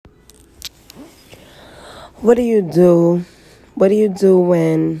What do you do? What do you do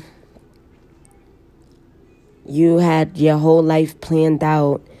when you had your whole life planned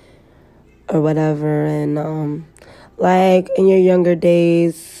out or whatever, and like in your younger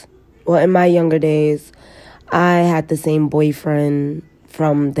days, well, in my younger days, I had the same boyfriend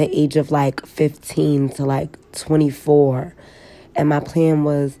from the age of like 15 to like 24, and my plan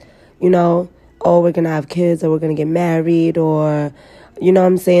was, oh, we're gonna have kids, or we're gonna get married, or what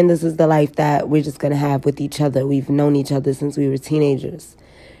I'm saying, this is the life that we're just gonna have with each other. We've known each other since we were teenagers.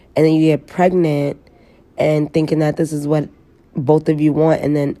 And then you get pregnant and thinking that this is what both of you want,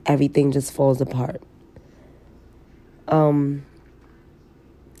 and then everything just falls apart. Then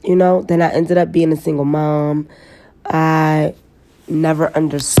I ended up being a single mom. I never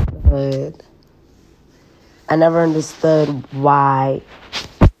understood why,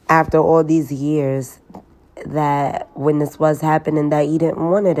 after all these years, that when this was happening, that he didn't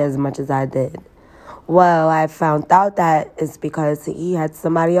want it as much as I did. Well, I found out that it's because he had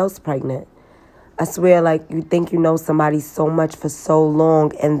somebody else pregnant. I swear, like, you think you know somebody so much for so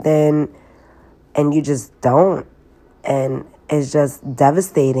long, and you just don't. And it's just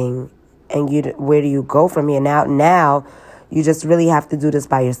devastating. And where do you go from here? Now, you just really have to do this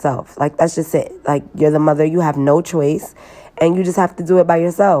by yourself. Like, that's just it. Like, you're the mother. You have no choice. And you just have to do it by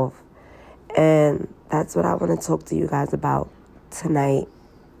yourself. And that's what I want to talk to you guys about tonight.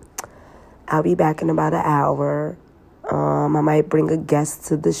 I'll be back in about an hour. I might bring a guest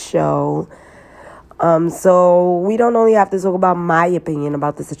to the show. So we don't only have to talk about my opinion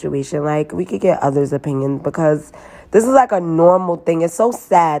about the situation. Like, we could get others' opinion, because this is like a normal thing. It's so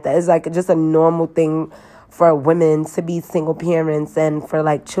sad that it's like just a normal thing for women to be single parents and for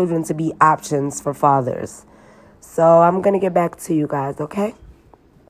like children to be options for fathers. So I'm going to get back to you guys, okay?